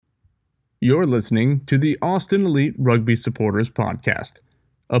You're listening to the Austin Elite Rugby Supporters Podcast,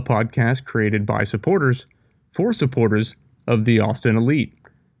 a podcast created by supporters for supporters of the Austin Elite,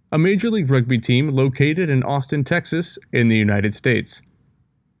 a Major League Rugby team located in Austin, Texas, in the United States.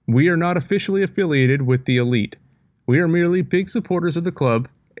 We are not officially affiliated with the Elite. We are merely big supporters of the club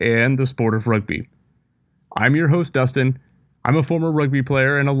and the sport of rugby. I'm your host, Dustin. I'm a former rugby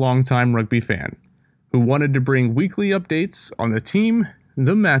player and a longtime rugby fan who wanted to bring weekly updates on the team,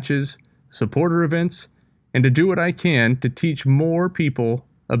 the matches, supporter events, and to do what I can to teach more people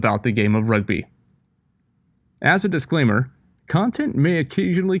about the game of rugby. As a disclaimer, content may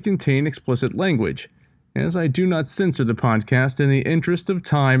occasionally contain explicit language, as I do not censor the podcast in the interest of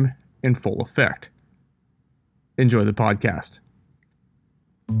time and full effect. Enjoy the podcast.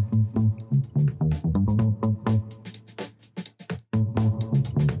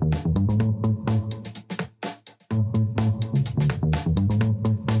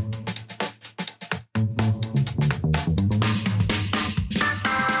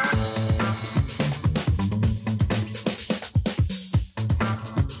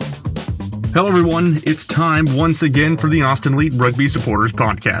 Hello everyone, it's time once again for the Austin Elite Rugby Supporters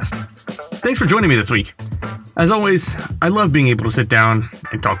Podcast. Thanks for joining me this week. As always, I love being able to sit down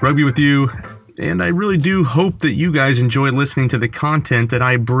and talk rugby with you, and I really do hope that you guys enjoy listening to the content that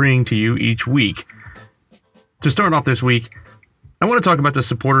I bring to you each week. To start off this week, I want to talk about the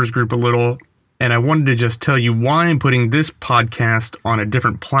supporters group a little, and I wanted to just tell you why I'm putting this podcast on a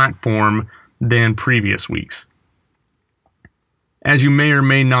different platform than previous weeks. As you may or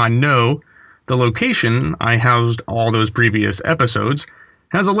may not know, the location I housed all those previous episodes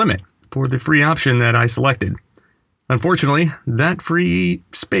has a limit for the free option that I selected. Unfortunately, that free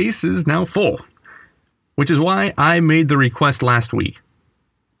space is now full, which is why I made the request last week.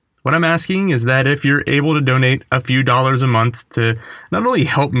 What I'm asking is that if you're able to donate a few dollars a month to not only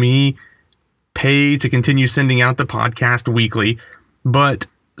help me pay to continue sending out the podcast weekly, but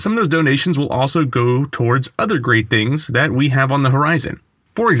some of those donations will also go towards other great things that we have on the horizon.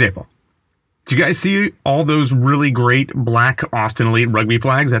 For example, did you guys see all those really great black Austin Elite rugby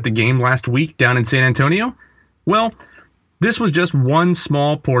flags at the game last week down in San Antonio? Well, this was just one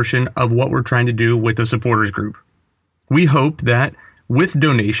small portion of what we're trying to do with the supporters group. We hope that with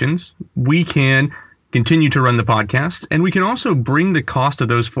donations, we can continue to run the podcast, and we can also bring the cost of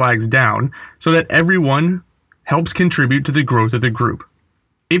those flags down so that everyone helps contribute to the growth of the group.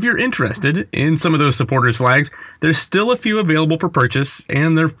 If you're interested in some of those supporters flags, there's still a few available for purchase,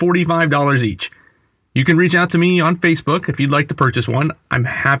 and they're $45 each. You can reach out to me on Facebook if you'd like to purchase one. I'm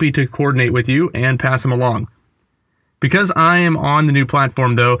happy to coordinate with you and pass them along. Because I am on the new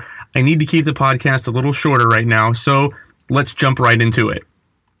platform, though, I need to keep the podcast a little shorter right now, so let's jump right into it.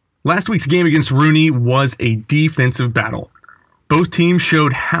 Last week's game against Rooney was a defensive battle. Both teams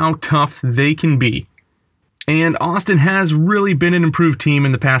showed how tough they can be. And Austin has really been an improved team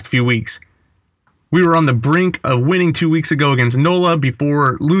in the past few weeks. We were on the brink of winning 2 weeks ago against NOLA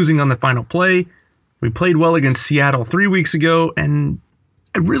before losing on the final play. We played well against Seattle 3 weeks ago, and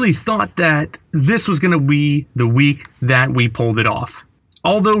I really thought that this was going to be the week that we pulled it off.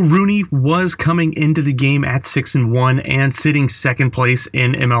 Although Rooney was coming into the game at 6-1 and sitting second place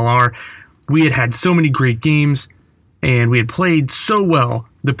in MLR, we had had so many great games, and we had played so well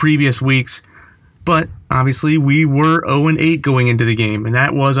the previous weeks. But obviously, we were 0-8 going into the game, and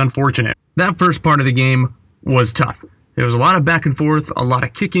that was unfortunate. That first part of the game was tough. There was a lot of back and forth, a lot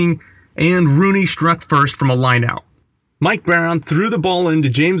of kicking, and Rooney struck first from a line out. Mike Brown threw the ball into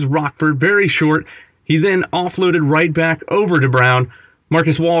James Rockford very short. He then offloaded right back over to Brown.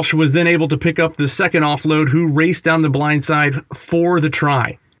 Marcus Walsh was then able to pick up the second offload, who raced down the blind side for the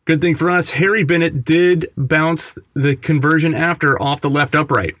try. Good thing for us, Harry Bennett did bounce the conversion after off the left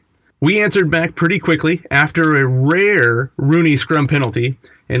upright. We answered back pretty quickly after a rare Rooney scrum penalty.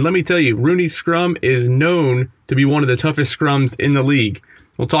 And let me tell you, Rooney's scrum is known to be one of the toughest scrums in the league.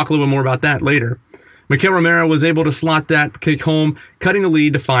 We'll talk a little bit more about that later. Mikel Romero was able to slot that kick home, cutting the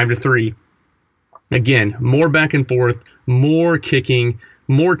lead to 5-3. Again, more back and forth, more kicking,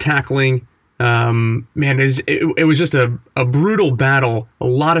 more tackling. It was just a brutal battle. A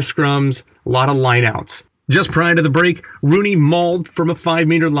lot of scrums, a lot of lineouts. Just prior to the break, Rooney mauled from a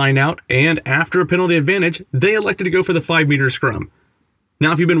 5-meter lineout, and after a penalty advantage, they elected to go for the 5-meter scrum.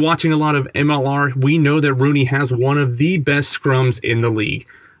 Now, if you've been watching a lot of MLR, we know that Rooney has one of the best scrums in the league.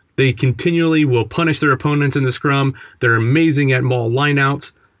 They continually will punish their opponents in the scrum. They're amazing at maul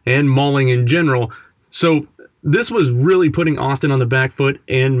lineouts and mauling in general. So this was really putting Austin on the back foot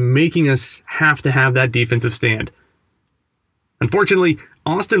and making us have to have that defensive stand. Unfortunately,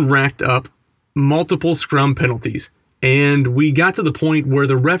 Austin racked up multiple scrum penalties. And we got to the point where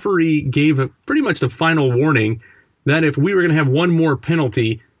the referee gave pretty much the final warning that if we were going to have one more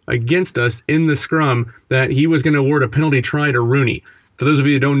penalty against us in the scrum, that he was going to award a penalty try to Rooney. For those of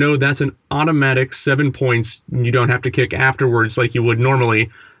you who don't know, that's an automatic 7 points. You don't have to kick afterwards like you would normally.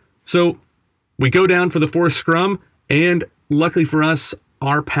 So we go down for the fourth scrum, and luckily for us,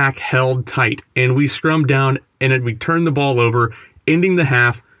 our pack held tight. And we scrummed down, and we turned the ball over, ending the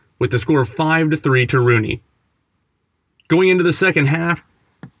half with the score of 5-3 to Rooney. Going into the second half,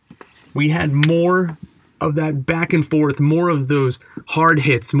 we had more of that back and forth, more of those hard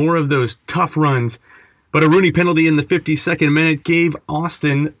hits, more of those tough runs. But a Rooney penalty in the 52nd minute gave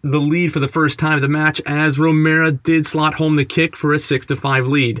Austin the lead for the first time of the match, as Romero did slot home the kick for a 6-5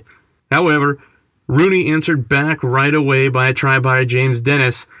 lead. However, Rooney answered back right away by a try by James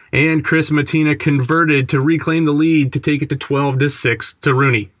Dennis, and Chris Matina converted to reclaim the lead to take it to 12-6 to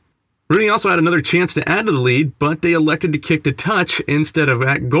Rooney. Rooney also had another chance to add to the lead, but they elected to kick to touch instead of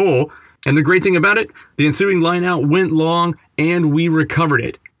at goal. And the great thing about it, the ensuing lineout went long, and we recovered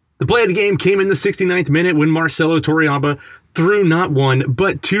it. The play of the game came in the 69th minute when Marcelo Torrealba threw not one,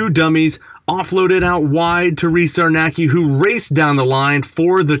 but two dummies, offloaded out wide to Reece Zarnacki, who raced down the line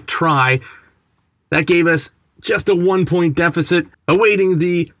for the try. That gave us just a 1 point deficit, awaiting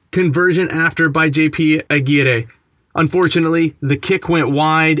the conversion after by JP Aguirre. Unfortunately, the kick went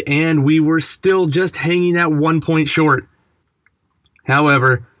wide, and we were still just hanging that 1 point short.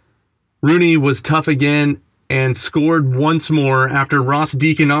 However, Rooney was tough again and scored once more after Ross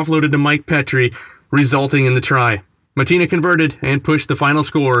Deacon offloaded to Mike Petrie, resulting in the try. Matina converted and pushed the final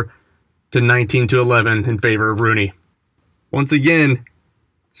score to 19-11 in favor of Rooney. Once again,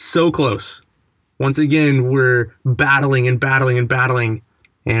 so close. Once again, we're battling,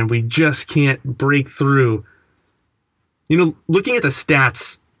 and we just can't break through. You know, looking at the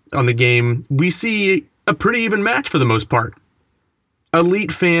stats on the game, we see a pretty even match for the most part.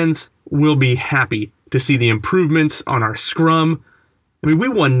 Elite fans will be happy to see the improvements on our scrum. I mean, we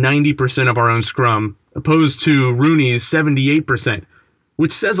won 90% of our own scrum, opposed to Rooney's 78%,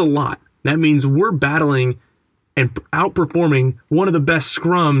 which says a lot. That means we're battling and outperforming one of the best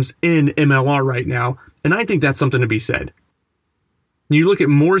scrums in MLR right now, and I think that's something to be said. You look at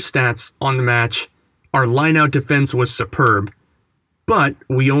more stats on the match, our lineout defense was superb, but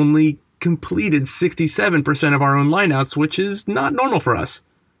we only completed 67% of our own lineouts, which is not normal for us.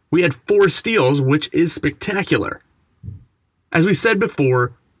 We had 4 steals, which is spectacular. As we said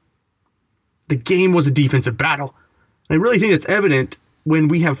before, the game was a defensive battle. I really think it's evident when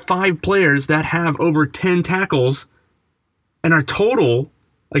we have 5 players that have over 10 tackles, and our total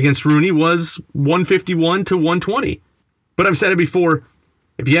against Rooney was 151 to 120. But I've said it before,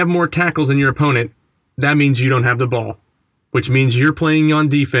 if you have more tackles than your opponent, that means you don't have the ball, which means you're playing on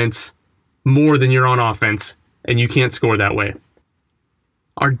defense more than you're on offense, and you can't score that way.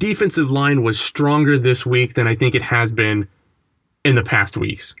 Our defensive line was stronger this week than I think it has been in the past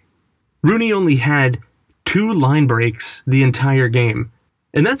weeks. Rooney only had 2 line breaks the entire game.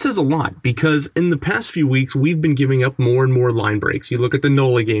 And that says a lot, because in the past few weeks, we've been giving up more and more line breaks. You look at the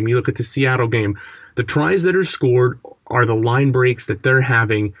NOLA game, you look at the Seattle game. The tries that are scored are the line breaks that they're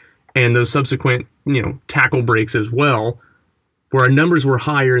having, and those subsequent, tackle breaks as well, where our numbers were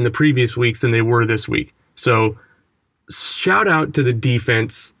higher in the previous weeks than they were this week. So shout out to the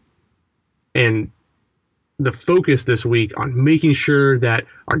defense and the focus this week on making sure that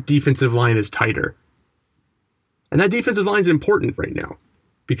our defensive line is tighter. And that defensive line is important right now,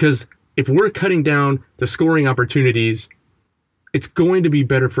 because if we're cutting down the scoring opportunities, it's going to be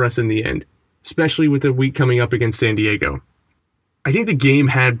better for us in the end, especially with the week coming up against San Diego. I think the game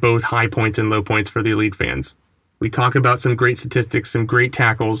had both high points and low points for the Elite fans. We talk about some great statistics, some great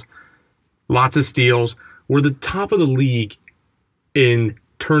tackles, lots of steals. We're the top of the league in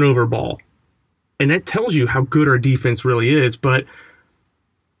turnover ball. And that tells you how good our defense really is. But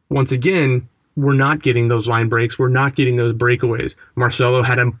once again, we're not getting those line breaks. We're not getting those breakaways. Marcelo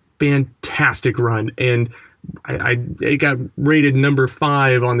had a fantastic run, and it got rated number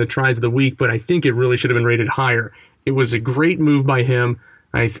 5 on the tries of the week, but I think it really should have been rated higher. It was a great move by him.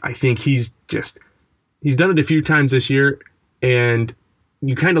 I think he's done it a few times this year, and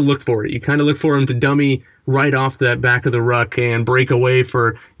you kind of look for it. You kind of look for him to dummy right off that back of the ruck and break away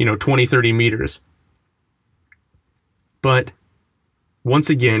for, 20, 30 meters. But once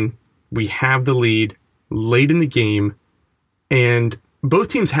again, we have the lead late in the game, and both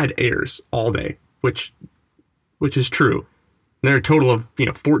teams had errors all day, which is true. There are a total of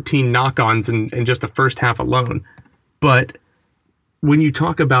 14 knock-ons in just the first half alone. But when you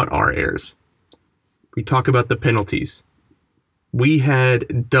talk about our errors, we talk about the penalties. We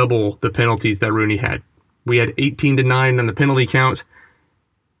had double the penalties that Rooney had. We had 18-9 on the penalty count.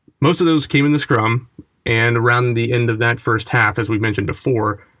 Most of those came in the scrum and around the end of that first half, as we mentioned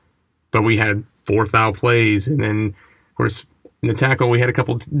before. But we had 4 foul plays, and then, of course, in the tackle, we had a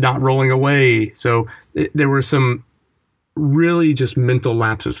couple not rolling away. So there were some really just mental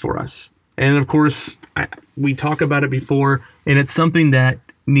lapses for us. And, of course, we talk about it before, and it's something that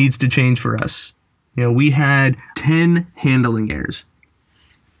needs to change for us. We had 10 handling errors.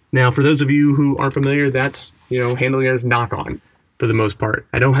 Now, for those of you who aren't familiar, that's, handling errors knock on for the most part.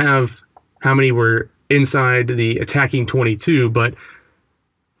 I don't have how many were inside the attacking 22, but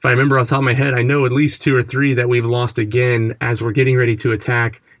if I remember off the top of my head, I know at least 2 or 3 that we've lost again as we're getting ready to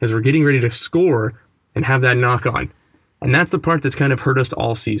attack, as we're getting ready to score and have that knock on. And that's the part that's kind of hurt us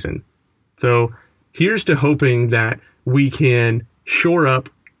all season. So here's to hoping that we can shore up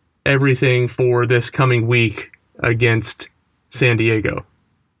everything for this coming week against San Diego.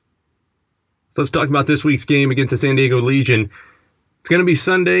 So let's talk about this week's game against the San Diego Legion. It's going to be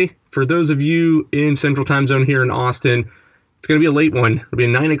Sunday. For those of you in Central Time Zone here in Austin, it's going to be a late one. It'll be a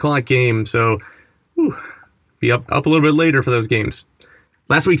 9 o'clock game, so be up a little bit later for those games.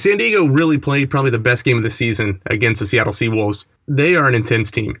 Last week, San Diego really played probably the best game of the season against the Seattle Seawolves. They are an intense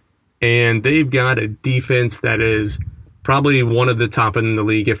team, and they've got a defense that is probably one of the top in the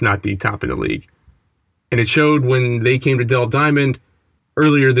league, if not the top in the league. And it showed when they came to Dell Diamond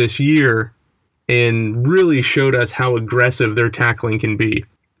earlier this year and really showed us how aggressive their tackling can be.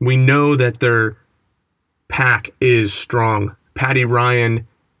 We know that their pack is strong. Patty Ryan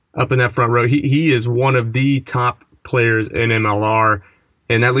up in that front row, he is one of the top players in MLR.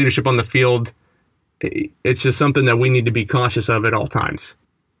 And that leadership on the field, it's just something that we need to be cautious of at all times.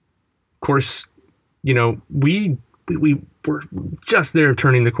 Of course, we were just there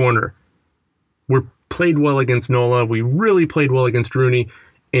turning the corner. We played well against NOLA. We really played well against Rooney.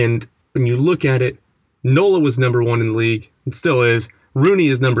 And when you look at it, NOLA was number 1 in the league. It still is. Rooney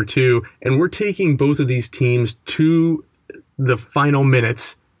is number 2. And we're taking both of these teams to the final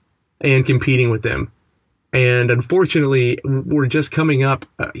minutes and competing with them. And unfortunately, we're just coming up,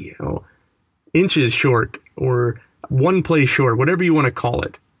 inches short or one play short, whatever you want to call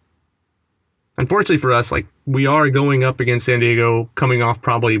it. Unfortunately for us, we are going up against San Diego, coming off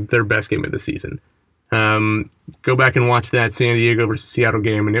probably their best game of the season. Go back and watch that San Diego versus Seattle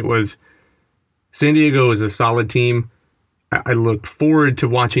game, and San Diego is a solid team. I look forward to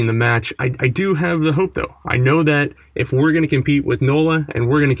watching the match. I do have the hope, though. I know that if we're going to compete with NOLA, and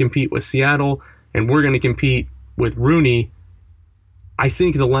we're going to compete with Seattle, and we're going to compete with Rooney, I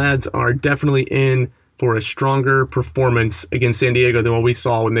think the lads are definitely in for a stronger performance against San Diego than what we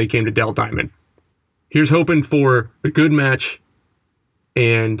saw when they came to Dell Diamond. Here's hoping for a good match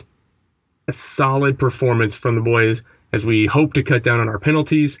and a solid performance from the boys as we hope to cut down on our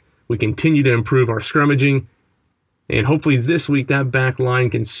penalties. We continue to improve our scrummaging. And hopefully this week that back line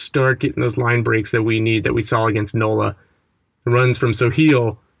can start getting those line breaks that we need, that we saw against NOLA. Runs from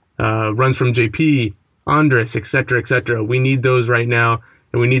Soheil, runs from JP, Andres, etc., etc. We need those right now,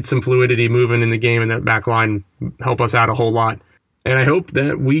 and we need some fluidity moving in the game, and that back line help us out a whole lot. And I hope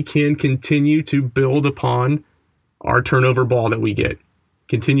that we can continue to build upon our turnover ball that we get.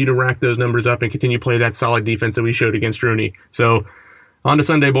 Continue to rack those numbers up and continue to play that solid defense that we showed against Rooney. So, on to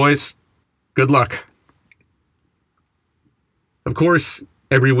Sunday, boys. Good luck. Of course,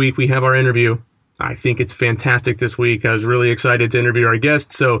 every week we have our interview. I think it's fantastic this week. I was really excited to interview our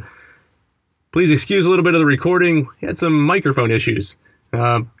guest, so please excuse a little bit of the recording. We had some microphone issues,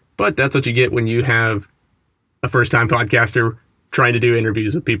 but that's what you get when you have a first-time podcaster trying to do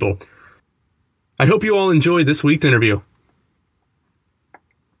interviews with people. I hope you all enjoyed this week's interview.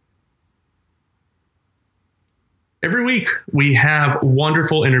 Every week, we have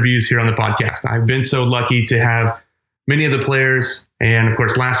wonderful interviews here on the podcast. I've been so lucky to have many of the players. And of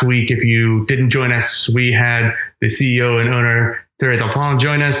course, last week, if you didn't join us, we had the CEO and owner, Thierry Delpin,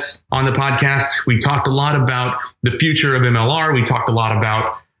 join us on the podcast. We talked a lot about the future of MLR. We talked a lot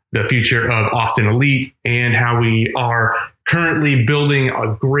about the future of Austin Elite and how we are currently building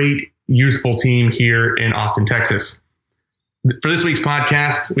a great youthful team here in Austin, Texas. For this week's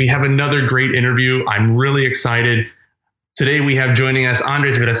podcast, we have another great interview. I'm really excited. Today we have joining us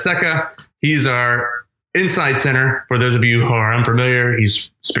Andres Viraseca. He's our inside center. For those of you who are unfamiliar,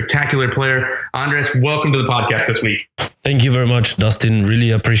 he's a spectacular player. Andres, welcome to the podcast this week. Thank you very much, Dustin.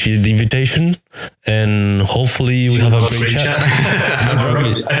 Really appreciate the invitation, and hopefully we have a great chat.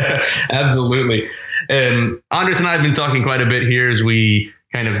 Absolutely. And Andres and I have been talking quite a bit here as we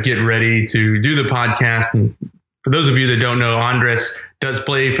kind of get ready to do the podcast. And for those of you that don't know, Andres does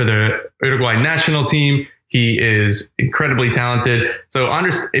play for the Uruguay national team. He is incredibly talented. So,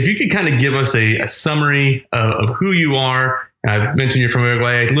 Andres, if you could kind of give us a summary of who you are. I've mentioned you're from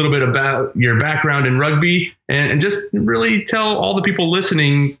Uruguay, a little bit about your background in rugby, and just really tell all the people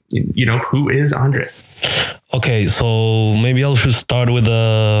listening, who is Andres? Okay, so maybe I should start with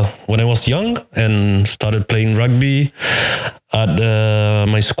when I was young and started playing rugby at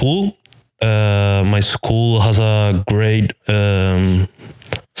my school. My school has a great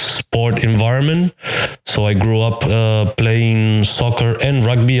sport environment. So I grew up playing soccer and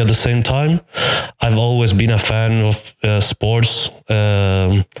rugby at the same time. I've always been a fan of sports,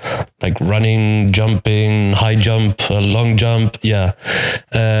 like running, jumping, high jump, long jump. Yeah.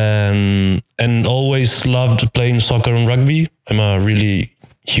 And always loved playing soccer and rugby. I'm a really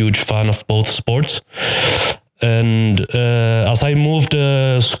huge fan of both sports. And as I moved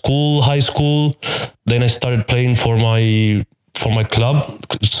high school, then I started playing for my club.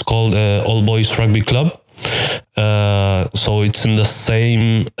 It's called All Boys Rugby Club. So it's in the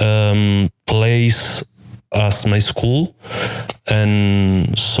same place as my school.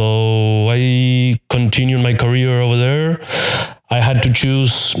 And so I continued my career over there. I had to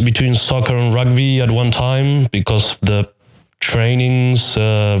choose between soccer and rugby at one time because the trainings,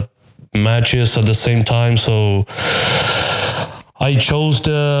 matches at the same time. So I chose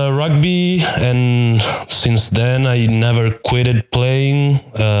the rugby, and since then I never quitted playing.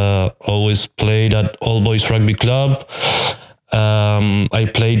 Always played at All Boys Rugby Club. I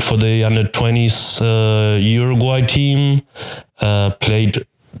played for the under-20s Uruguay team. Played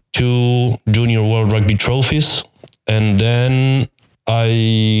 2 Junior World Rugby trophies, and then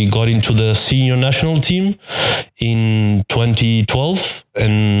I got into the senior national team in 2012,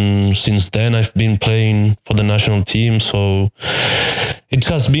 and since then I've been playing for the national team. So it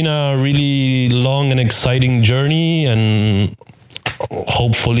has been a really long and exciting journey, and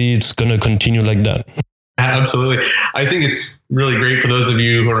hopefully it's going to continue like that. Absolutely. I think it's really great for those of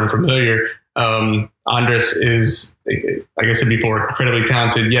you who are unfamiliar. Andres is, like I said before, incredibly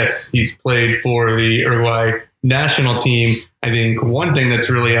talented. Yes, he's played for the Uruguay national team. I think one thing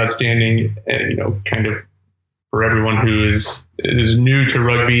that's really outstanding, kind of for everyone who is new to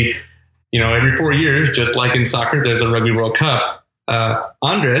rugby, every 4 years, just like in soccer, there's a Rugby World Cup.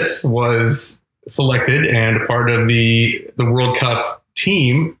 Andres was selected and a part of the World Cup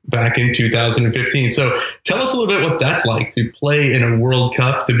team back in 2015. So tell us a little bit what that's like to play in a World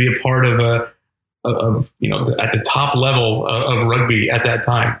Cup, to be a part of at the top level of rugby at that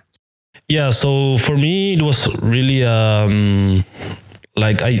time. Yeah, so for me, it was really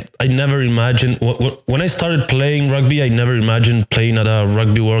like I never imagined when I started playing rugby. I never imagined playing at a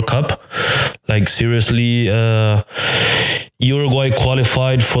Rugby World Cup. Like seriously, Uruguay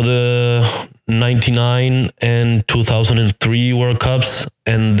qualified for the 99 and 2003 World Cups,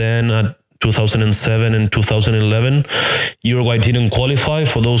 and then at 2007 and 2011, Uruguay didn't qualify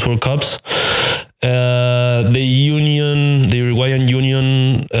for those World Cups. The Uruguayan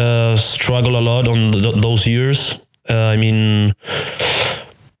Union struggled a lot on those years. I mean,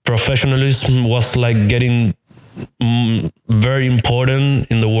 professionalism was like getting very important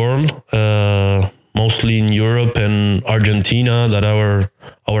in the world, mostly in Europe and Argentina, that are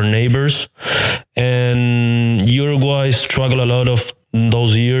our neighbors. And Uruguay struggled a lot of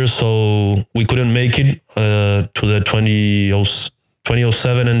those years, so we couldn't make it to the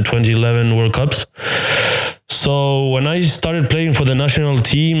 2007 and 2011 World Cups. So when I started playing for the national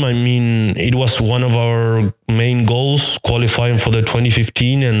team, I mean, it was one of our main goals, qualifying for the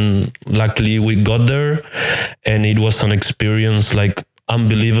 2015, and luckily we got there, and it was an experience like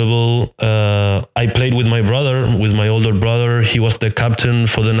unbelievable. I played with my older brother. He was the captain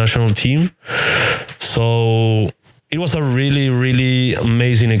for the national team. So it was a really, really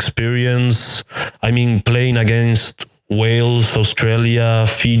amazing experience. I mean, playing against Wales, Australia,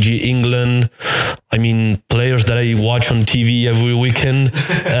 Fiji, England. I mean, players that I watch on TV every weekend,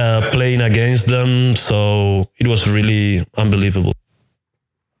 playing against them. So it was really unbelievable.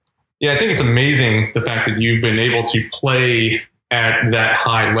 Yeah, I think it's amazing the fact that you've been able to play at that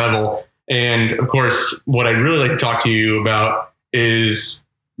high level. And of course, what I'd really like to talk to you about is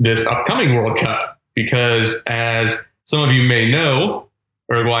this upcoming World Cup, because as some of you may know,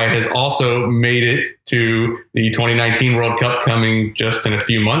 Uruguay has also made it to the 2019 World Cup, coming just in a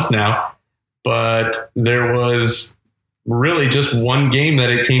few months now. But there was really just one game that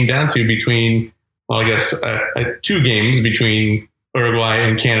it came down to between, well, I guess 2 games between Uruguay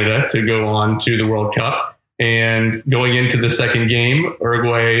and Canada to go on to the World Cup. And going into the second game,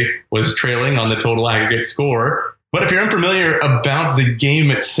 Uruguay was trailing on the total aggregate score. But if you're unfamiliar about the game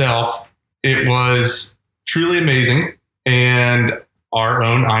itself, it was truly amazing. And our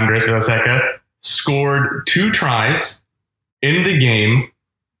own Andres Fonseca scored 2 tries in the game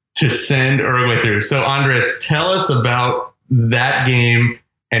to send Uruguay through. So Andres, tell us about that game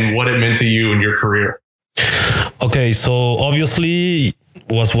and what it meant to you in your career. Okay, so obviously it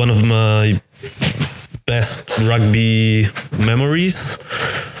was one of my best rugby memories.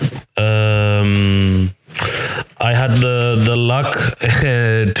 I had the luck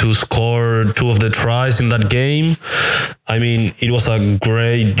to score 2 of the tries in that game. I mean, it was a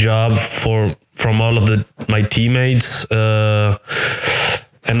great job from all of my teammates.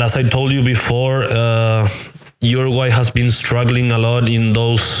 And as I told you before, Uruguay has been struggling a lot in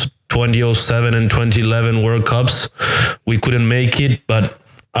those 2007 and 2011 World Cups. We couldn't make it, but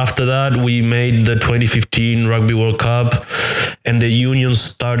after that, we made the 2015 Rugby World Cup, and the union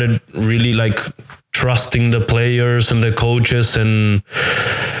started really trusting the players and the coaches, and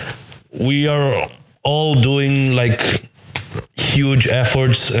we are all doing huge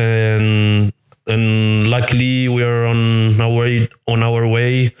efforts, and luckily we are on our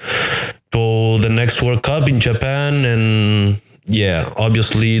way to the next World Cup in Japan. And yeah,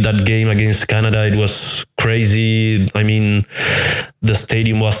 obviously that game against Canada, it was crazy. I mean, the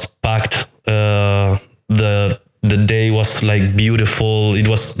stadium was packed. The day was beautiful. It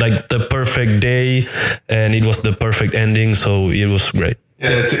was the perfect day, and it was the perfect ending. So it was great.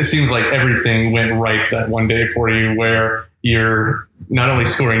 Yeah, it seems like everything went right that one day for you, where you're not only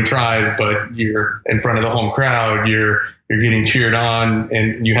scoring tries, but you're in front of the home crowd. You're getting cheered on,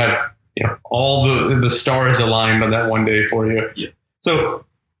 and you have all the stars aligned on that one day for you. Yeah. So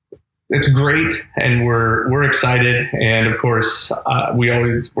it's great, and we're excited, and of course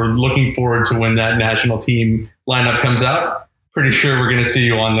we're looking forward to when that national team lineup comes out. Pretty sure we're going to see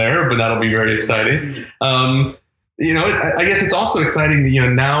you on there, but that'll be very exciting. I guess it's also exciting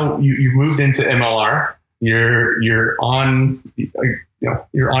that now you've moved into MLR. You're on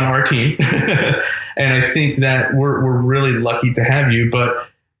our team, and I think that we're really lucky to have you. But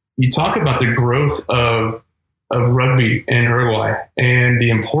you talk about the growth of rugby in Uruguay and the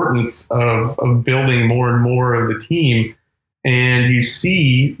importance of building more and more of the team. And you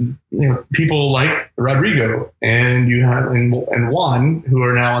see, people like Rodrigo and you have and Juan, who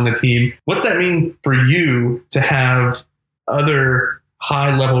are now on the team. What's that mean for you to have other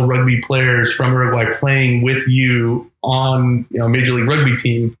high-level rugby players from Uruguay playing with you on Major League Rugby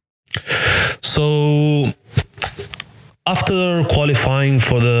team? So after qualifying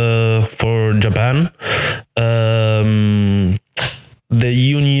for Japan, the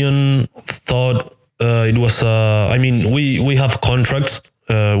union thought it was. We have contracts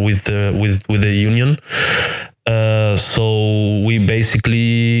with the union, so we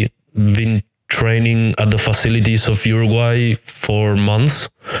basically been training at the facilities of Uruguay for months.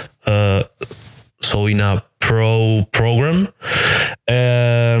 So in a pro program.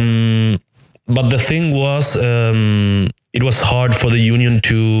 But the thing was, it was hard for the union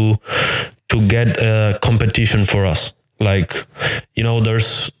to get competition for us.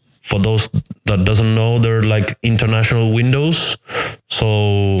 There's, for those that doesn't know, there are international windows.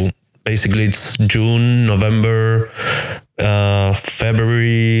 So basically it's June, November,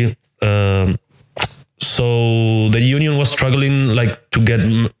 February. So the union was struggling to get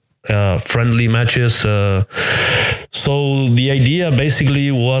friendly matches. So the idea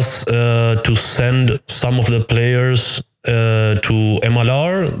basically was to send some of the players to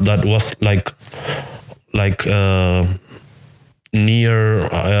MLR, that was near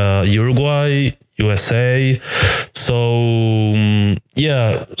Uruguay, USA. So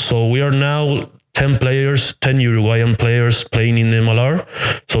so we are now 10 Uruguayan players playing in MLR.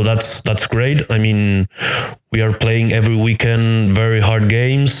 So that's great. I mean, we are playing every weekend, very hard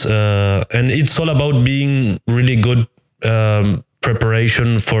games. And it's all about being really good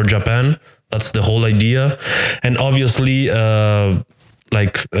preparation for Japan. That's the whole idea. And obviously, having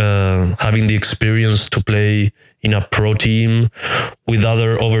the experience to play in a pro team with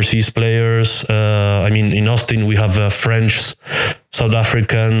other overseas players. In Austin, we have French, South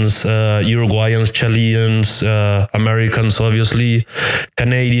Africans, Uruguayans, Chileans, Americans, obviously,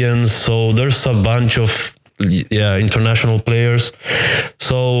 Canadians. So there's a bunch of international players.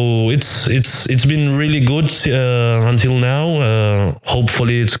 So it's been really good until now.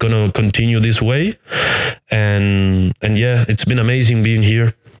 Hopefully it's gonna continue this way, and it's been amazing being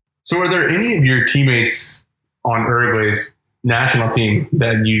here. So are there any of your teammates on Uruguay's national team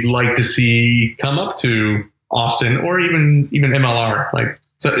that you'd like to see come up to Austin or even MLR?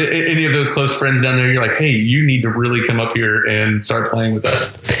 So any of those close friends down there, you're like, hey, you need to really come up here and start playing with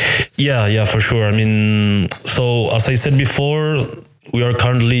us. Yeah, for sure. So as I said before, We are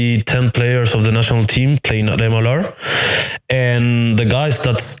currently 10 players of the national team playing at MLR. And the guys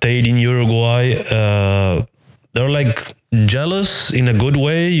that stayed in Uruguay, they're like jealous in a good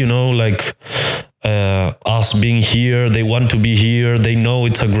way, you know, like us being here. They want to be here. They know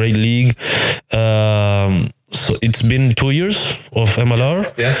it's a great league. So it's been 2 years of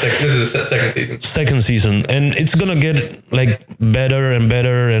MLR. Yeah, this is the second season. Second season, and it's gonna get like better and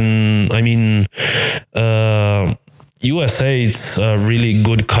better. And I mean, USA, it's a really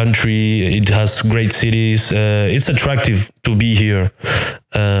good country. It has great cities. It's attractive to be here.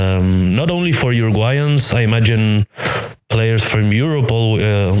 Not only for Uruguayans, I imagine players from Europe all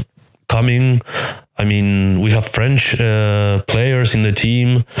coming. I mean, we have French players in the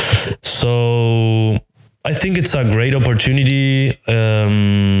team. So I think it's a great opportunity.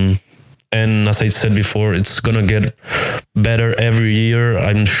 And as I said before, it's going to get better every year.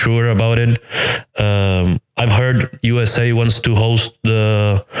 I'm sure about it. I've heard USA wants to host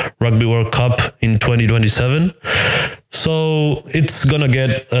the Rugby World Cup in 2027. So it's going to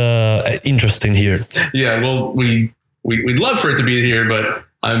get interesting here. Yeah, well, we'd love for it to be here, but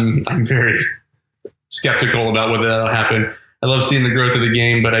I'm very skeptical about whether that'll happen. I love seeing the growth of the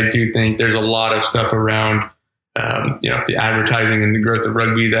game, but I do think there's a lot of stuff around, the advertising and the growth of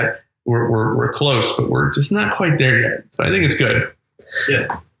rugby that we're close, but we're just not quite there yet. So I think it's good.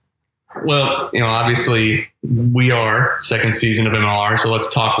 Yeah. Well, obviously we are second season of MLR, so let's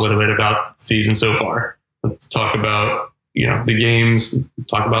talk a little bit about season so far. Let's talk about, the games,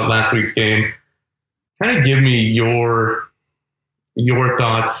 talk about last week's game. Kind of give me your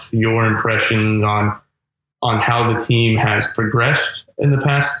thoughts, your impressions on how the team has progressed in the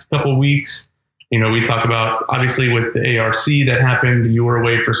past couple of weeks. We talk about, obviously, with the ARC that happened, you were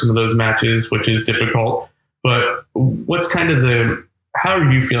away for some of those matches, which is difficult. But what's how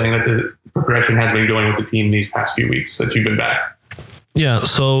are you feeling that the progression has been going with the team these past few weeks that you've been back? Yeah,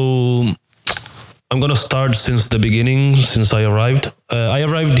 so I'm going to start since the beginning, since I arrived. I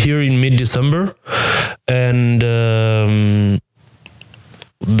arrived here in mid-December, and the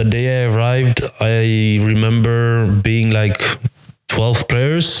day I arrived, I remember being like 12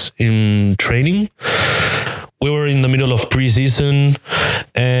 players in training. We were in the middle of preseason,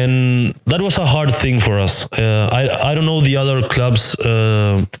 and that was a hard thing for us. I don't know the other clubs,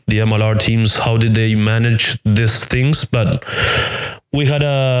 the MLR teams, how did they manage these things, but we had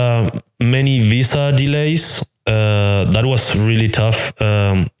many visa delays. That was really tough,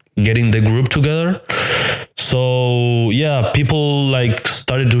 getting the group together. So yeah, people like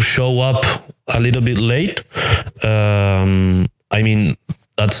started to show up a little bit late. I mean,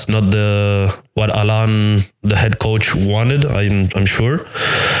 that's not what Alan, the head coach, wanted, I'm sure.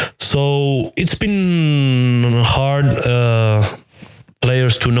 So it's been hard,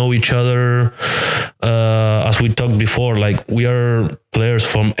 players to know each other. As we talked before, like we are players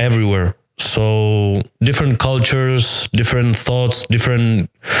from everywhere. So different cultures, different thoughts, different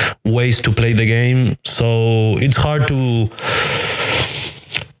ways to play the game. So it's hard to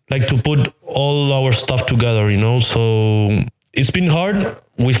put all our stuff together, So it's been hard.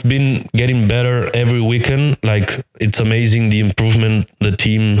 We've been getting better every weekend. Like it's amazing the improvement the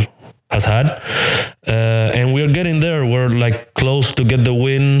team has had. And we're getting there. We're like close to get the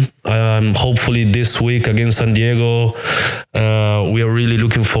win. Hopefully this week against San Diego. We are really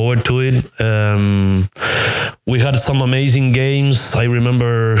looking forward to it. We had some amazing games. I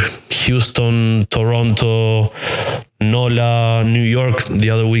remember Houston, Toronto, NOLA, New York the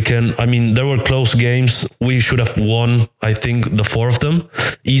other weekend. I mean, there were close games. We should have won, I think, the 4 of them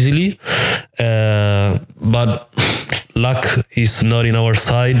easily. But luck is not in our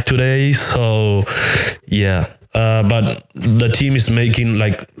side today. So, yeah. But the team is making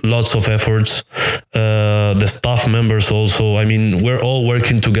like lots of efforts. The staff members also. I mean, we're all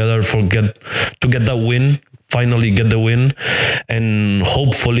working together to get that win. Finally get the win, and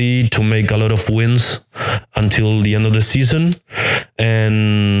hopefully to make a lot of wins until the end of the season.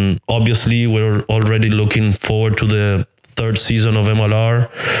 And obviously we're already looking forward to the 3rd season of MLR,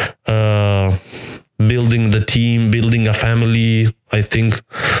 building the team, building a family. I think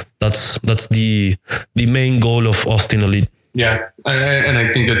that's the main goal of Austin Elite. Yeah, and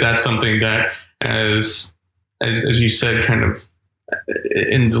I think that's something that, as you said, kind of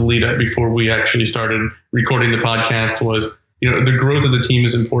in the lead up before we actually started recording the podcast, was the growth of the team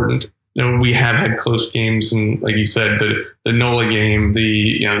is important. We have had close games, and like you said, the NOLA game,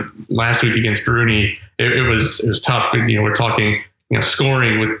 the last week against Bruni, it was tough. We're talking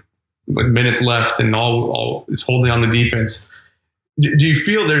scoring with minutes left, and all it's holding on the defense. Do you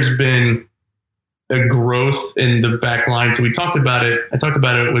feel there's been a growth in the back line? So we talked about it. I talked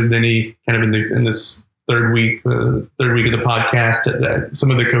about it with Zinni kind of in the third week of the podcast,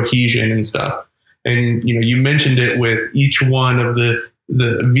 some of the cohesion and stuff. And, you mentioned it with each one of the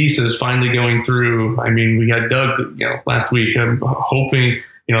visas finally going through. I mean, we had Doug, last week. I'm hoping,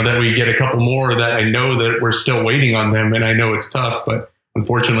 that we get a couple more that I know that we're still waiting on them. And I know it's tough, but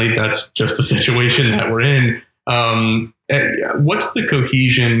unfortunately that's just the situation that we're in. What's the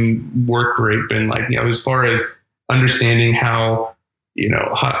cohesion work rate been like, as far as understanding how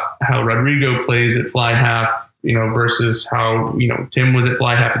Rodrigo plays at fly half, versus how, Tim was at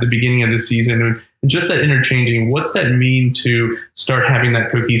fly half at the beginning of the season, and just that interchanging, what's that mean to start having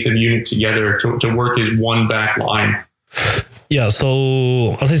that cohesive unit together to work as one back line? Yeah.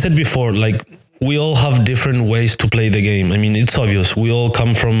 So as I said before, like we all have different ways to play the game. I mean, it's obvious. We all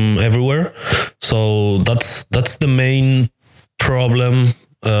come from everywhere. So that's the main problem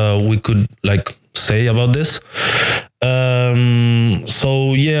we could say about this.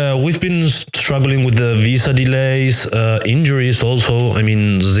 So yeah, we've been struggling with the visa delays, injuries also. I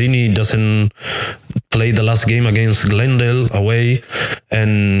mean, Zini doesn't play the last game against Glendale away,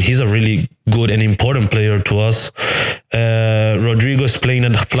 and he's a really good and important player to us. Rodrigo is playing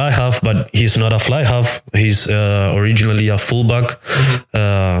at fly half, but he's not a fly half. He's originally a fullback.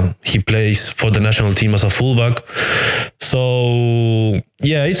 He plays for the national team as a fullback. So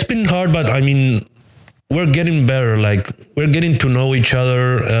yeah, it's been hard, but I mean, we're getting better. Like we're getting to know each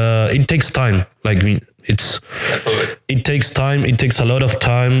other. It takes time. It takes time. It takes a lot of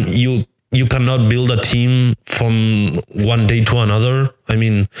time. You cannot build a team from one day to another. I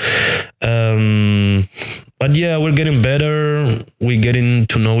mean, but yeah, we're getting better. We're getting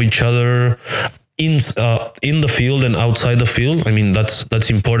to know each other in the field and outside the field. I mean, that's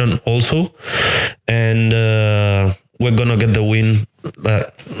important also. And we're gonna get the win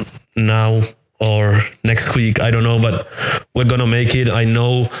now or next week. I don't know, but we're gonna make it. I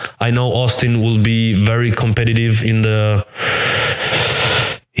know Austin will be very competitive in the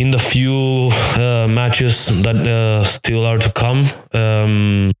few matches that still are to come.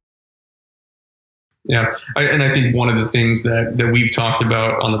 Yeah, I think one of the things that we've talked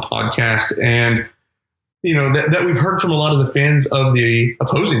about on the podcast, and that we've heard from a lot of the fans of the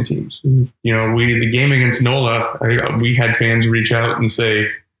opposing teams. The game against NOLA, we had fans reach out and say,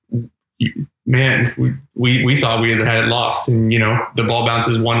 "Man, we thought we had it lost, and the ball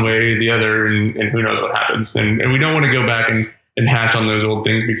bounces one way or the other, and who knows what happens." And we don't want to go back and hash on those old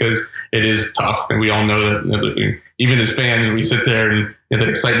things because it is tough, and we all know that. Even as fans, we sit there and that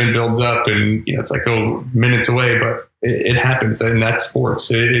excitement builds up, and it's like minutes away, but it happens, and that's sports.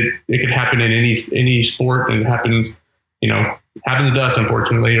 It could happen in any sport, and it happens to us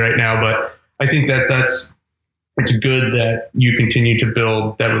unfortunately right now. But I think it's good that you continue to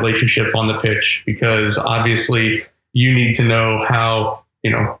build that relationship on the pitch, because obviously you need to know how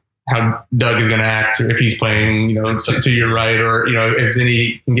Doug is going to act if he's playing, to your right, or, if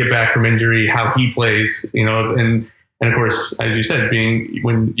Zinni can get back from injury, how he plays, and of course, as you said,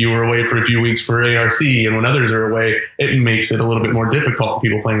 when you were away for a few weeks for ARC and when others are away, it makes it a little bit more difficult for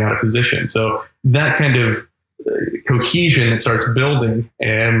people playing out of position. So that kind of cohesion that starts building,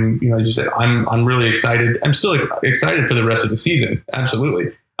 and, as you said, I'm really excited. I'm still excited for the rest of the season.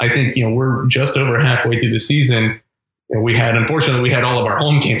 Absolutely. I think, we're just over halfway through the season. Unfortunately, we had all of our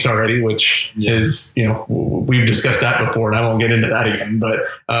home games already, which is, we've discussed that before, and I won't get into that again. But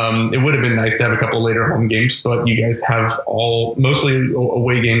it would have been nice to have a couple later home games, but you guys have mostly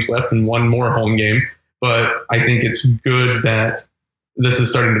away games left and one more home game. But I think it's good that this is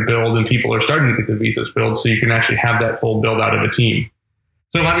starting to build and people are starting to get the visas filled, so you can actually have that full build out of a team.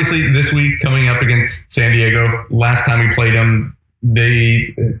 So obviously this week coming up against San Diego, last time we played them,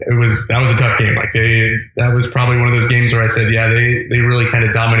 that was a tough game. That was probably one of those games where I said, yeah, they really kind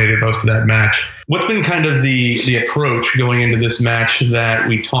of dominated most of that match. What's been kind of the approach going into this match that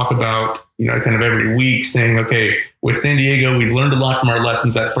we talk about, kind of every week, saying, okay, with San Diego, we learned a lot from our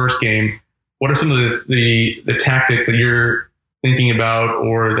lessons that first game. What are some of the tactics that you're thinking about,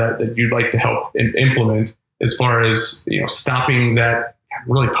 or that you'd like to help implement as far as, stopping that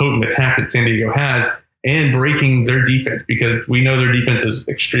really potent attack that San Diego has, and breaking their defense, because we know their defense is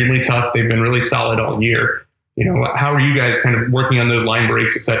extremely tough. They've been really solid all year. How are you guys kind of working on those line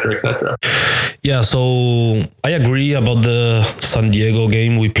breaks, et cetera, et cetera? Yeah, so I agree about the San Diego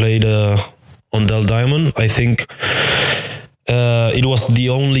game we played on Del Diamond. I think it was the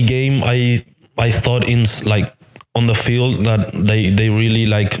only game I thought on the field that they really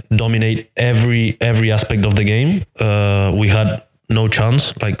dominate every aspect of the game. We had no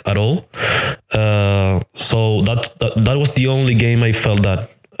chance at all. So that was the only game I felt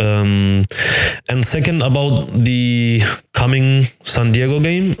that And second, about the coming San Diego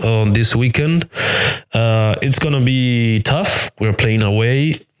game this weekend, it's gonna be tough. We're playing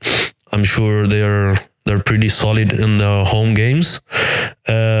away. I'm sure they're pretty solid in the home games,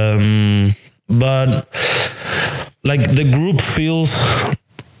 but like the group feels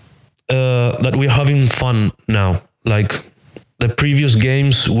that we're having fun now. Like the previous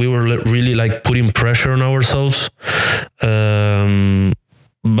games, we were really like putting pressure on ourselves.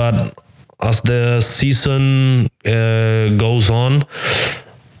 But as the season goes on,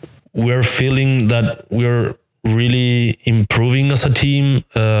 we're feeling that we're really improving as a team.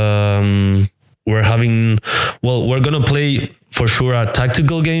 We're gonna play for sure a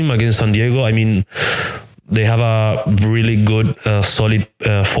tactical game against San Diego. I mean, they have a really good, solid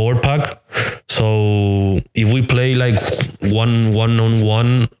forward pack. So if we play like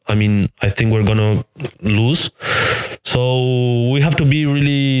one-on-one, I mean, I think we're gonna lose. So we have to be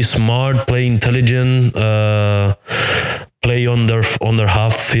really smart, play intelligent, play on their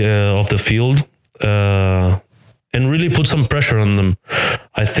half of the field, and really put some pressure on them.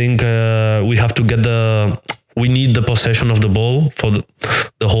 I think we need the possession of the ball for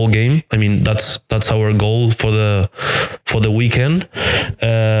the whole game. I mean, that's our goal for the weekend.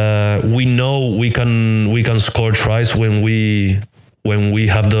 We know we can score tries when we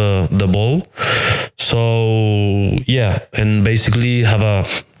have the ball. So yeah, and basically have a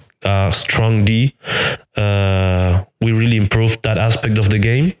strong D. We really improved that aspect of the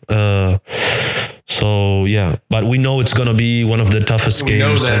game. So yeah, but we know it's gonna be one of the toughest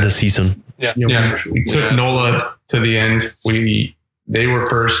games of the season. Yeah. Sure. We took NOLA to the end. They were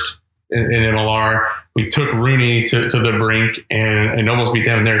first in MLR. We took Rooney to the brink and almost beat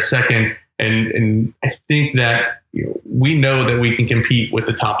them there second. And I think that we know that we can compete with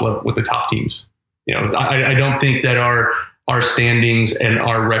the top teams. I don't think that our standings and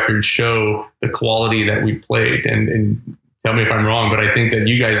our records show the quality that we played. And tell me if I'm wrong, but I think that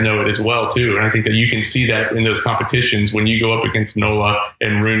you guys know it as well too. And I think that you can see that in those competitions when you go up against NOLA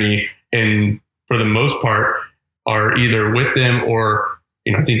and Rooney. And for the most part, are either with them or,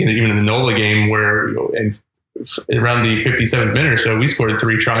 I think even in the NOLA game where, and around the 57th minute or so, we scored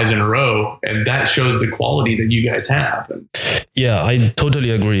 3 tries in a row, and that shows the quality that you guys have. Yeah, I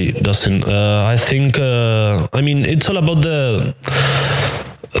totally agree, Dustin. I think, it's all about the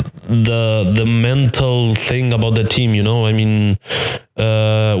mental thing about the team, I mean,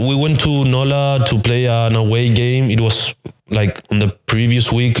 we went to NOLA to play an away game. It was like on the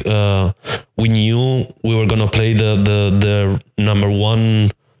previous week, we knew we were gonna play the number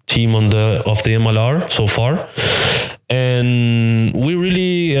 1 team of the MLR so far, and we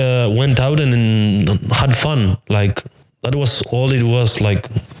really went out and had fun. Like that was all it was. Like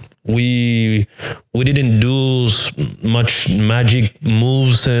we didn't do much magic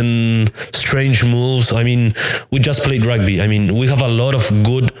moves and strange moves. I mean, we just played rugby. I mean, we have a lot of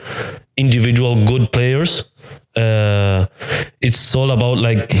good individual good players. It's all about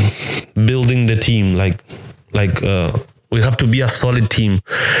like building the team, like we have to be a solid team.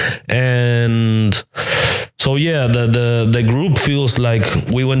 And so yeah, the group feels like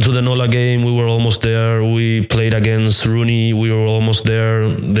we went to the NOLA game, we were almost there. We played against Rooney, we were almost there.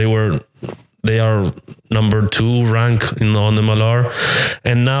 They are number 2 rank on the MLR,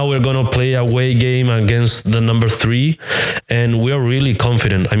 and now we're gonna play a away game against the number 3, and we're really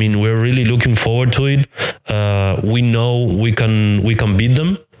confident. I mean, we're really looking forward to it. We know we can beat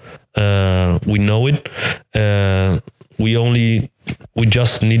them. We know it. We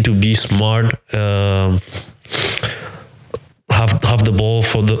just need to be smart. Have the ball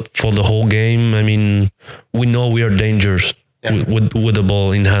for the whole game. I mean, we know we are dangerous. Yeah. With the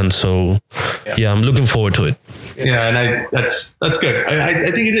ball in hand, so yeah, I'm looking forward to it. Yeah, and that's good. I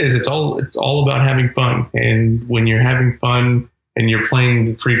think it is. It's all about having fun, and when you're having fun and you're playing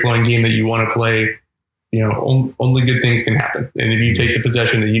the free flowing game that you want to play, only good things can happen. And if you take the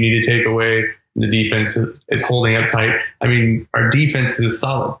possession that you need to take away, the defense is holding up tight. I mean, our defense is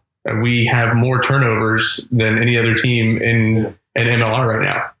solid. We have more turnovers than any other team in MLR right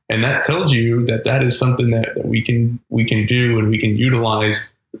now. And that tells you that is something that we can do, and we can utilize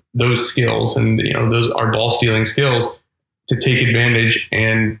those skills and those our ball stealing skills to take advantage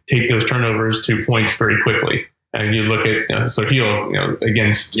and take those turnovers to points very quickly. And you look at Sohil,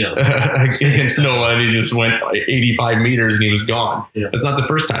 against NOLA, and he just went 85 meters and he was gone. Yeah. That's not the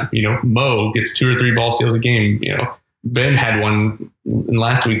first time. Mo gets 2 or 3 ball steals a game. Ben had one in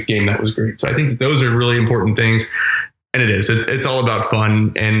last week's game that was great. So I think that those are really important things. And it is. It's all about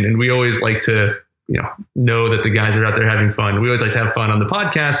fun, and we always like to know that the guys are out there having fun. We always like to have fun on the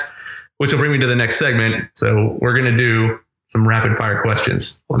podcast, which will bring me to the next segment. So we're going to do some rapid fire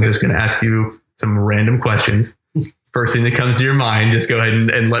questions. I'm just going to ask you some random questions. First thing that comes to your mind, just go ahead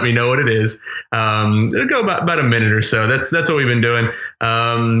and let me know what it is. It'll go about a minute or so. That's what we've been doing.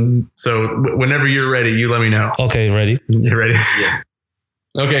 So whenever you're ready, you let me know. Okay, ready. You're ready? Yeah.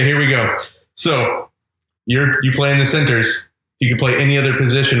 Okay, here we go. So you play in the centers. You could play any other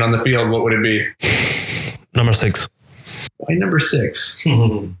position on the field. What would it be? Number 6. Why number 6?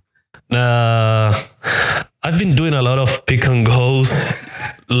 I've been doing a lot of pick and goes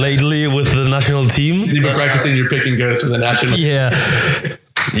lately with the national team. You've been practicing your pick and goes for the national team.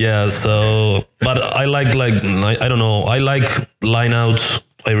 Yeah. So, but I like I don't know. I like line outs.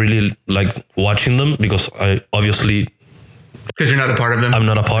 I really like watching them because because you're not a part of them. I'm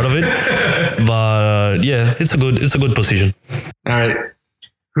not a part of it. But yeah, it's a good position. All right.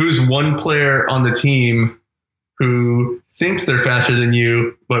 Who's one player on the team who thinks they're faster than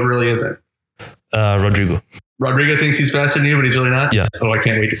you, but really isn't? Rodrigo. Rodrigo thinks he's faster than you, but he's really not? Yeah. Oh, I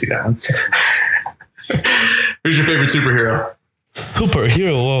can't wait to see that one. Who's your favorite superhero?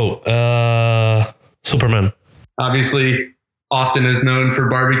 Whoa. Superman. Obviously, Austin is known for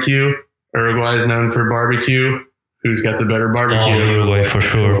barbecue. Uruguay is known for barbecue. Who's got the better barbecue? Oh, Uruguay, for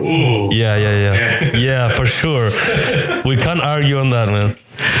sure. Ooh. Yeah. Yeah, for sure. We can't argue on that, man.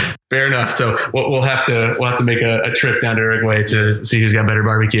 Fair enough. So we'll have to make a trip down to Uruguay to see who's got better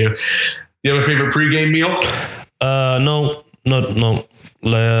barbecue. Do you have a favorite pregame meal? No.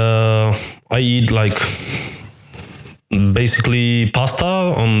 I eat basically pasta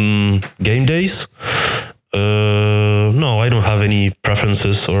on game days. No, I don't have any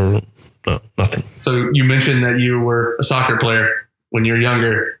preferences or nothing. So you mentioned that you were a soccer player when you were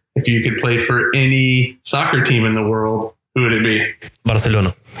younger. If you could play for any soccer team in the world, who would it be?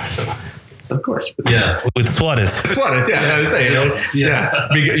 Barcelona. Of course. Yeah. With Suarez. Suarez, yeah. I was saying,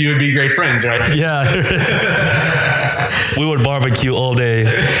 yeah. You would be great friends, right? Yeah. We would barbecue all day.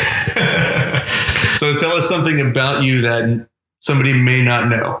 So tell us something about you that somebody may not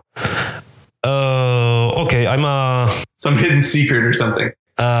know. Okay. Some hidden secret or something.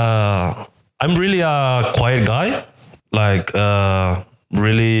 I'm really a quiet guy.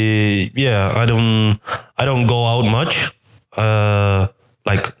 Really, yeah. I don't go out much.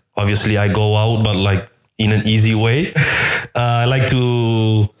 Obviously I go out, but in an easy way. I like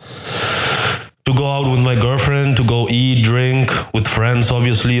to go out with my girlfriend, to go eat, drink with friends,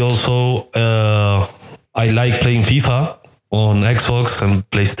 obviously also. I like playing FIFA on Xbox and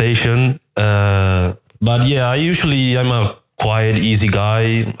PlayStation. But yeah, I'm a quiet, easy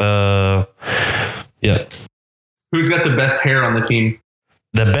guy. Yeah. Who's got the best hair on the team?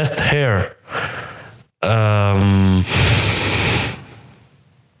 The best hair.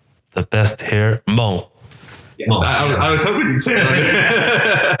 The best hair, Mo. Yeah, I was hoping you'd say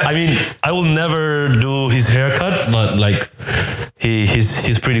that. I mean, I will never do his haircut, but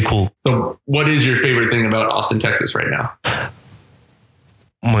he's pretty cool. So, what is your favorite thing about Austin, Texas, right now?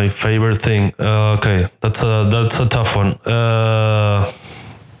 My favorite thing. Okay, that's a tough one. I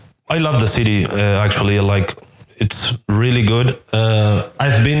love the city. Actually, it's really good.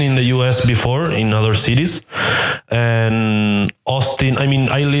 I've been in the US before in other cities, and Austin. I mean,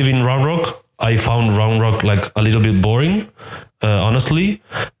 I live in Round Rock. I found Round Rock a little bit boring, honestly,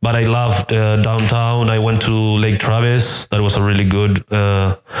 but I loved downtown. I went to Lake Travis. That was a really good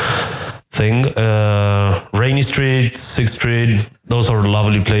thing. Rainy Street, 6th Street. Those are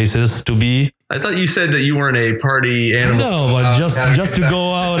lovely places to be. I thought you said that you weren't a party animal. No, but just to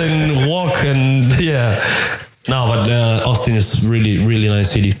go out and walk and yeah. No, but Austin is really, really nice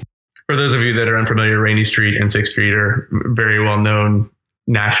city. For those of you that are unfamiliar, Rainy Street and 6th Street are very well known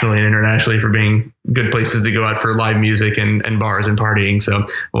nationally and internationally for being good places to go out for live music and bars and partying. So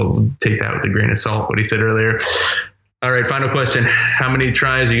we'll take that with a grain of salt, what he said earlier. All right, final question. How many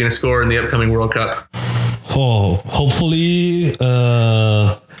tries are you going to score in the upcoming World Cup? Oh, hopefully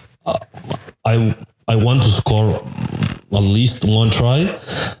I want to score at least one try.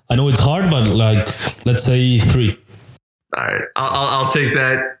 I know it's hard, but let's say 3. All right, I'll take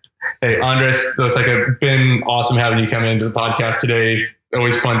that. Hey, Andres, it's been awesome having you come into the podcast today.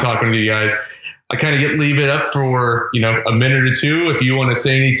 Always fun talking to you guys. I kind of leave it up for a minute or two. If you want to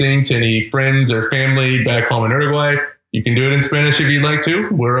say anything to any friends or family back home in Uruguay, you can do it in Spanish if you'd like to.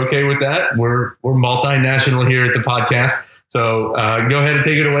 We're okay with that. We're multinational here at the podcast. So go ahead and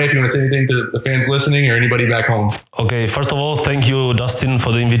take it away if you want to say anything to the fans listening or anybody back home. Okay, first of all, thank you, Dustin,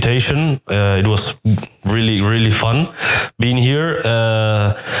 for the invitation. It was really, really fun being here.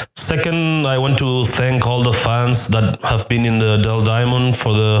 Second, I want to thank all the fans that have been in the Del Diamond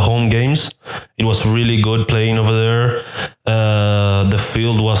for the home games. It was really good playing over there. The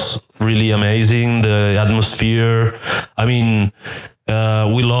field was really amazing. The atmosphere. I mean,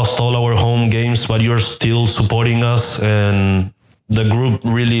 we lost all our home games, but you're still supporting us, and the group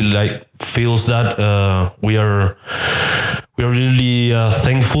really feels that. We are really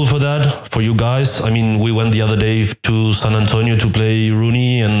thankful for that, for you guys. I mean, we went the other day to San Antonio to play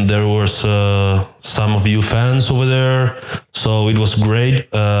Rooney, and there was some of you fans over there, so it was great.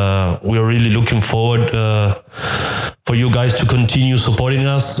 We are really looking forward for you guys to continue supporting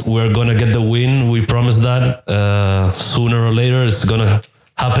us. We're gonna get the win. We promise that. Sooner or later, it's gonna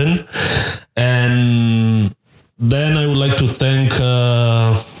happen. And then I would like to thank,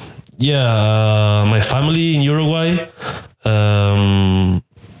 my family in Uruguay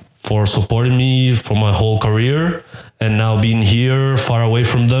for supporting me for my whole career, and now being here far away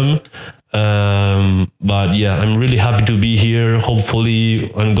from them. But yeah, I'm really happy to be here.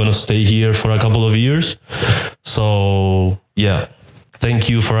 Hopefully I'm gonna stay here for a couple of years. So yeah, thank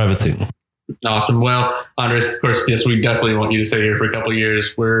you for everything. Awesome. Well, Andres, of course, yes, we definitely want you to stay here for a couple of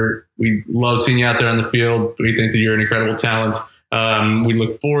years. We love seeing you out there on the field. We think that you're an incredible talent. We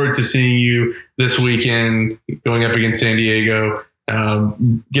look forward to seeing you this weekend going up against San Diego,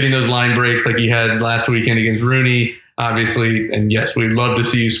 getting those line breaks like you had last weekend against Rooney, obviously. And yes, we'd love to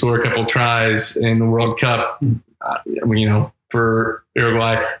see you score a couple tries in the World Cup. For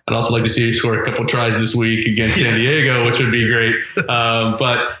Uruguay, I'd also like to see you score a couple tries this week against San Diego, which would be great.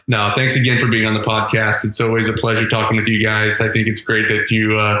 But no, thanks again for being on the podcast. It's always a pleasure talking with you guys. I think it's great that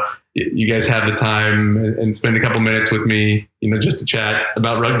you guys have the time and spend a couple minutes with me, just to chat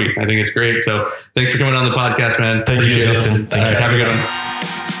about rugby. I think it's great. So thanks for coming on the podcast, man. Thank you, Dustin. Thank you. Have a good one.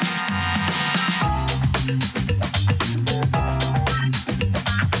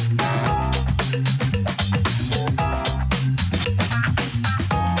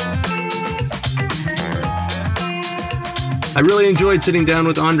 I really enjoyed sitting down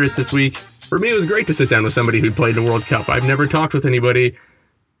with Andres this week. For me, it was great to sit down with somebody who played the World Cup. I've never talked with anybody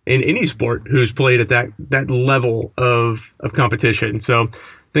in any sport who's played at that level of competition. So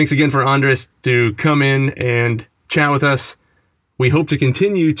thanks again for Andres to come in and chat with us. We hope to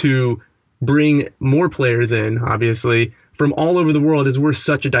continue to bring more players in, obviously, from all over the world, as we're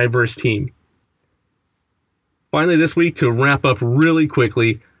such a diverse team. Finally, this week, to wrap up really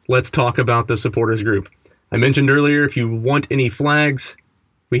quickly, let's talk about the supporters group. I mentioned earlier, if you want any flags,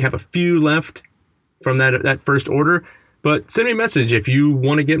 we have a few left from that first order, but send me a message if you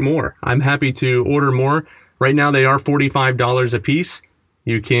want to get more. I'm happy to order more. Right now, they are $45 a piece.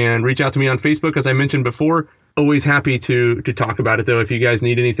 You can reach out to me on Facebook, as I mentioned before. Always happy to talk about it, though, if you guys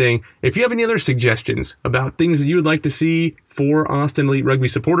need anything. If you have any other suggestions about things that you would like to see for Austin Elite Rugby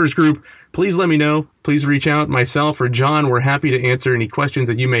Supporters Group, please let me know. Please reach out. Myself or John, we're happy to answer any questions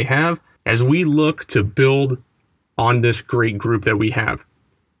that you may have as we look to build on this great group that we have.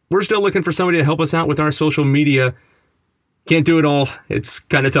 We're still looking for somebody to help us out with our social media. Can't do it all. It's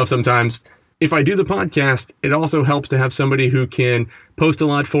kind of tough sometimes. If I do the podcast, it also helps to have somebody who can post a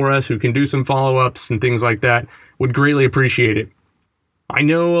lot for us, who can do some follow-ups and things like that. Would greatly appreciate it. I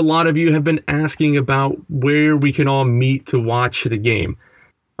know a lot of you have been asking about where we can all meet to watch the game.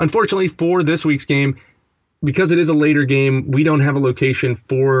 Unfortunately, for this week's game, because it is a later game, we don't have a location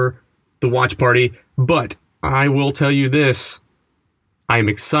for the watch party, but I will tell you this. I'm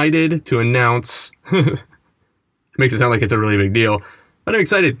excited to announce, makes it sound like it's a really big deal, but I'm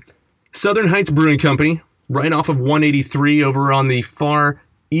excited. Southern Heights Brewing Company, right off of 183 over on the far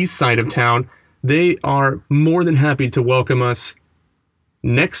east side of town, they are more than happy to welcome us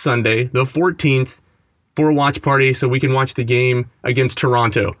next Sunday, the 14th, for a watch party so we can watch the game against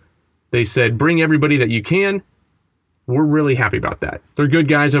Toronto. They said, bring everybody that you can. We're really happy about that. They're good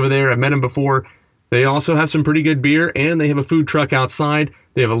guys over there. I've met them before. They also have some pretty good beer, and they have a food truck outside.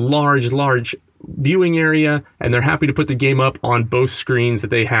 They have a large viewing area, and they're happy to put the game up on both screens that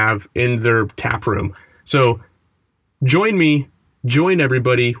they have in their tap room. So join me, join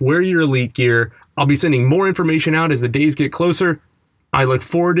everybody, wear your Elite gear. I'll be sending more information out as the days get closer. I look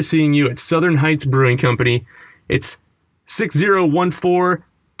forward to seeing you at Southern Heights Brewing Company. It's 6014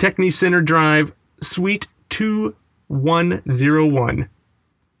 Techni Center Drive, Suite 2101.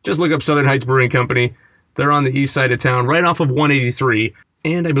 Just look up Southern Heights Brewing Company. They're on the east side of town, right off of 183,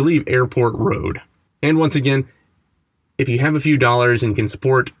 and I believe Airport Road. And once again, if you have a few dollars and can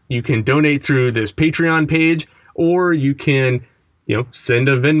support, you can donate through this Patreon page, or you can, send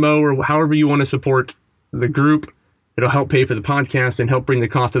a Venmo or however you want to support the group. It'll help pay for the podcast and help bring the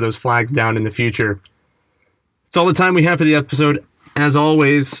cost of those flags down in the future. It's all the time we have for the episode. As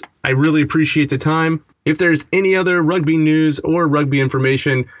always, I really appreciate the time. If there's any other rugby news or rugby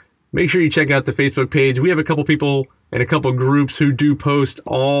information, make sure you check out the Facebook page. We have a couple people and a couple groups who do post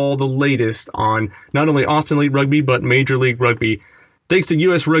all the latest on not only Austin Elite Rugby, but Major League Rugby. Thanks to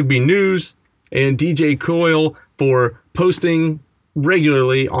US Rugby News and DJ Coyle for posting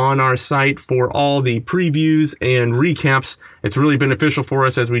regularly on our site for all the previews and recaps. It's really beneficial for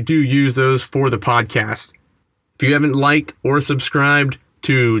us as we do use those for the podcast. If you haven't liked or subscribed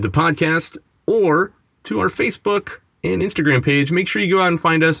to the podcast or to our Facebook and Instagram page, make sure you go out and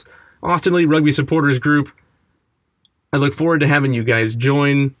find us, Austin Elite Rugby Supporters Group. I look forward to having you guys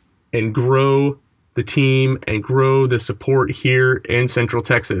join and grow the team and grow the support here in Central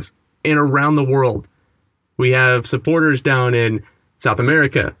Texas and around the world. We have supporters down in South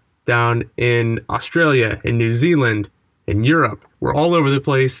America, down in Australia, in New Zealand, in Europe. We're all over the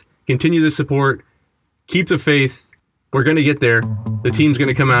place. Continue the support. Keep the faith. We're going to get there. The team's going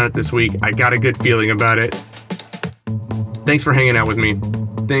to come out this week. I got a good feeling about it. Thanks for hanging out with me.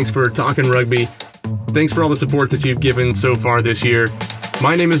 Thanks for talking rugby. Thanks for all the support that you've given so far this year.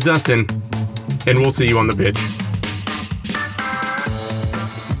 My name is Dustin, and we'll see you on the pitch.